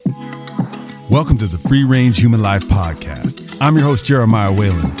Welcome to the Free Range Human Life Podcast. I'm your host, Jeremiah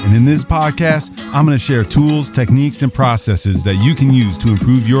Whalen, and in this podcast, I'm going to share tools, techniques, and processes that you can use to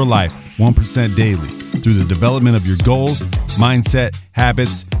improve your life 1% daily through the development of your goals, mindset,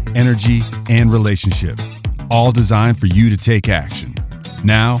 habits, energy, and relationships, all designed for you to take action.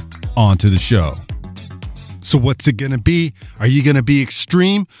 Now, on to the show. So what's it going to be? Are you going to be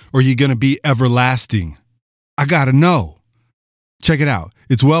extreme or are you going to be everlasting? I got to know. Check it out.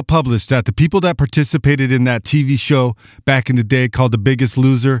 It's well published that the people that participated in that TV show back in the day called The Biggest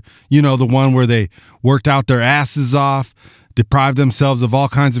Loser, you know, the one where they worked out their asses off, deprived themselves of all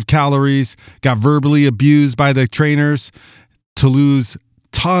kinds of calories, got verbally abused by the trainers to lose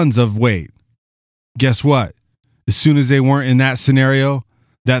tons of weight. Guess what? As soon as they weren't in that scenario,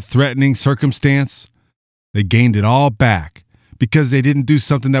 that threatening circumstance, they gained it all back because they didn't do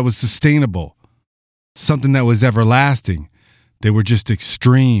something that was sustainable, something that was everlasting. They were just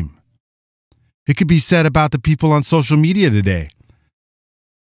extreme. It could be said about the people on social media today.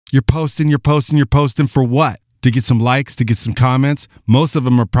 You're posting for what? To get some likes, to get some comments? Most of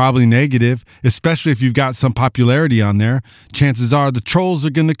them are probably negative, especially if you've got some popularity on there. Chances are the trolls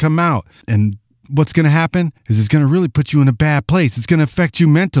are going to come out. And what's going to happen is it's going to really put you in a bad place. It's going to affect you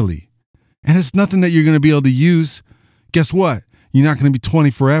mentally. And it's nothing that you're going to be able to use. Guess what? You're not going to be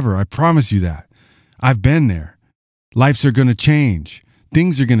 20 forever. I promise you that. I've been there. Lives are going to change.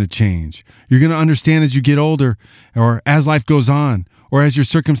 Things are going to change. You're going to understand as you get older or as life goes on or as your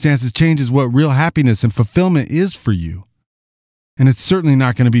circumstances changes what real happiness and fulfillment is for you. And it's certainly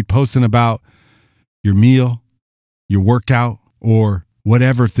not going to be posting about your meal, your workout, or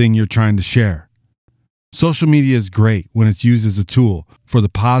whatever thing you're trying to share. Social media is great when it's used as a tool for the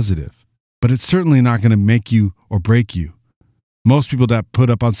positive, but it's certainly not going to make you or break you. Most people that put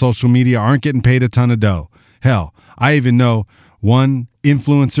up on social media aren't getting paid a ton of dough. Hell, I even know one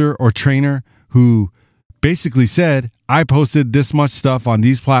influencer or trainer who basically said, I posted this much stuff on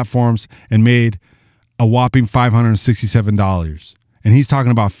these platforms and made a whopping $567. And he's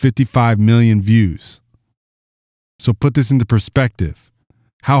talking about 55 million views. So put this into perspective.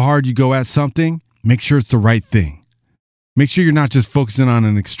 How hard you go at something, make sure it's the right thing. Make sure you're not just focusing on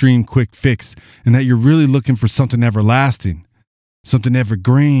an extreme quick fix and that you're really looking for something everlasting, something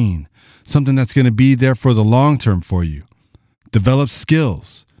evergreen, something that's going to be there for the long term for you. Develop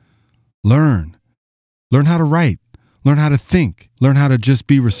skills. Learn how to write. Learn how to think. Learn how to just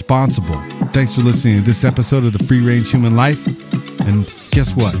be responsible. Thanks for listening to this episode of the Free Range Human Life. And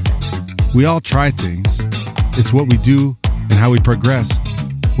guess what? We all try things. It's what we do and how we progress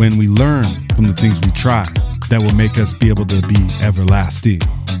when we learn from the things we try that will make us be able to be everlasting.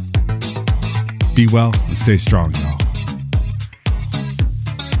 Be well and stay strong, y'all.